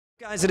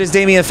Guys, it is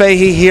Damien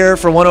Fahey here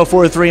for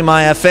 104.3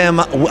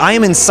 MYfm. I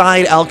am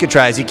inside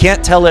Alcatraz. You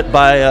can't tell it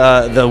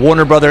by the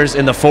Warner Brothers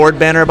and the Ford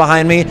banner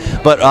behind me,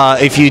 but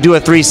if you do a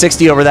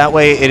 360 over that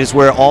way, it is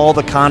where all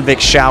the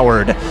convicts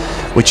showered,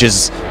 which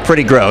is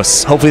pretty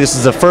gross. Hopefully this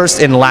is the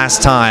first and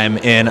last time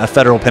in a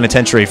federal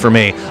penitentiary for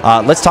me.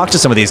 Let's talk to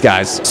some of these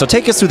guys. So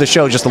take us through the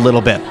show just a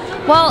little bit.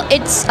 Well,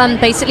 it's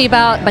basically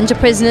about a bunch of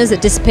prisoners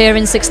that disappear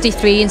in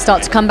 '63 and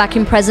start to come back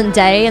in present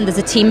day, and there's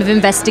a team of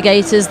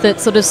investigators that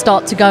sort of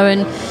start to go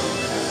and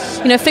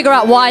figure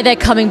out why they're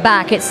coming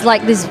back. It's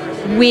like this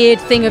weird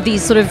thing of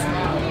these sort of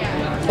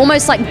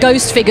almost like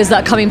ghost figures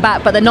that are coming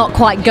back, but they're not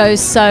quite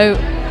ghosts, so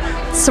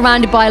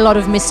surrounded by a lot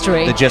of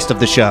mystery. The gist of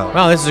the show.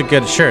 Well, this is a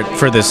good shirt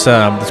for this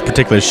this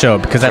particular show,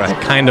 because that's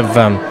right. kind of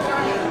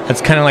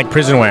like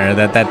prison wear.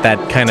 That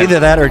kind of,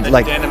 either that or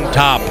like denim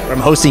top from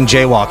hosting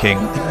jaywalking.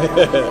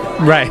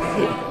 Right.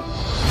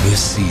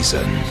 This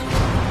season,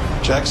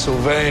 Jack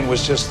Sylvain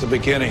was just the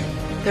beginning.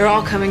 They're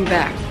all coming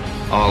back.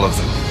 All of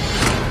them.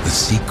 the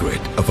secret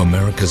of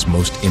America's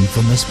most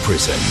infamous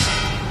prison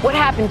What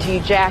happened to you,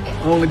 Jack?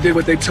 I only did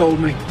what they told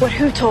me. What,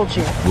 who told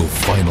you? will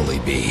finally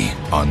be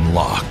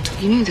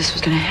unlocked. You knew this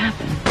was gonna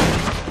happen.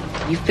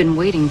 You've been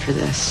waiting for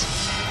this.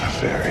 A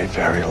very,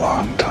 very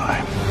long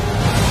time.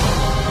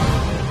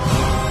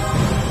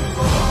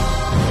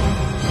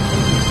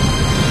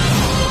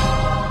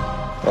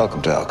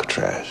 Welcome to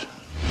Alcatraz.